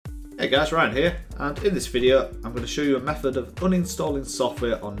Hey guys, Ryan here, and in this video I'm going to show you a method of uninstalling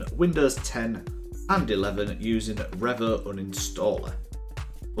software on Windows 10 and 11 using Revo Uninstaller.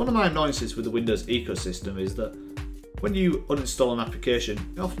 One of my annoyances with the Windows ecosystem is that when you uninstall an application,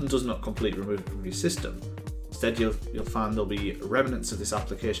 it often does not completely remove it from your system. Instead you'll find there'll be remnants of this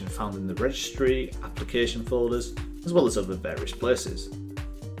application found in the registry, application folders, as well as other various places.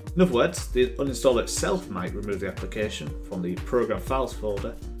 In other words, the uninstaller itself might remove the application from the program files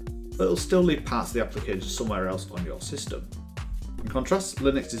folder, but it'll still leave parts of the application somewhere else on your system. In contrast,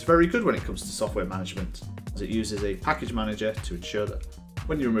 Linux is very good when it comes to software management, as it uses a package manager to ensure that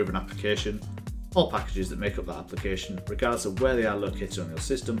when you remove an application, all packages that make up that application, regardless of where they are located on your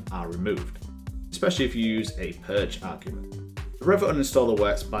system, are removed, especially if you use a purge argument. The Revo Uninstaller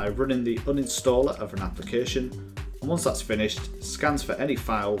works by running the uninstaller of an application, and once that's finished, scans for any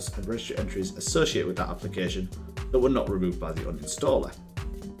files and registry entries associated with that application that were not removed by the uninstaller.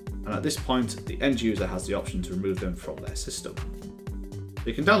 And at this point, the end user has the option to remove them from their system.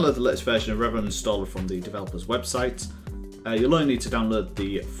 You can download the latest version of Revo Uninstaller from the developer's website. You'll only need to download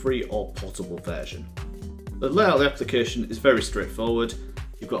the free or portable version. The layout of the application is very straightforward.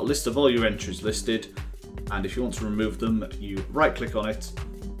 You've got a list of all your entries listed, and if you want to remove them, you right click on it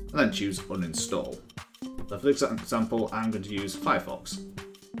and then choose Uninstall. So for this example, I'm going to use Firefox.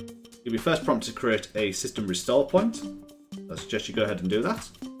 You'll be first prompted to create a system restore point. I suggest you go ahead and do that.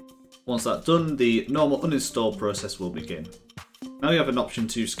 Once that's done, the normal uninstall process will begin. Now you have an option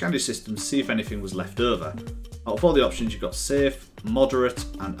to scan your system to see if anything was left over. Out of all the options, you've got safe, moderate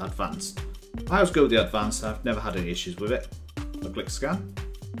and advanced. I always go with the advanced. I've never had any issues with it. So click scan.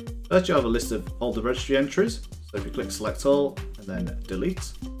 First you have a list of all the registry entries, so if you click select all and then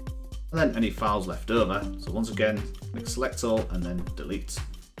delete, and then any files left over, so once again click select all and then delete.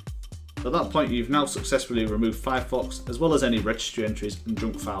 So at that point you've now successfully removed Firefox as well as any registry entries and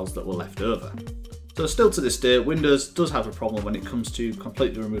junk files that were left over. So still to this day, Windows does have a problem when it comes to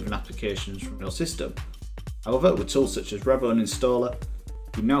completely removing applications from your system. However, with tools such as Revo Uninstaller,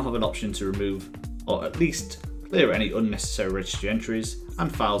 you now have an option to remove, or at least clear any unnecessary registry entries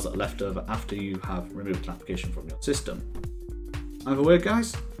and files that are left over after you have removed an application from your system. Either way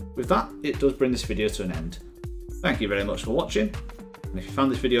guys, with that it does bring this video to an end. Thank you very much for watching, and if you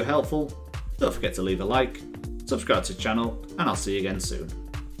found this video helpful, don't forget to leave a like, subscribe to the channel, and I'll see you again soon.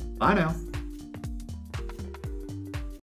 Bye now.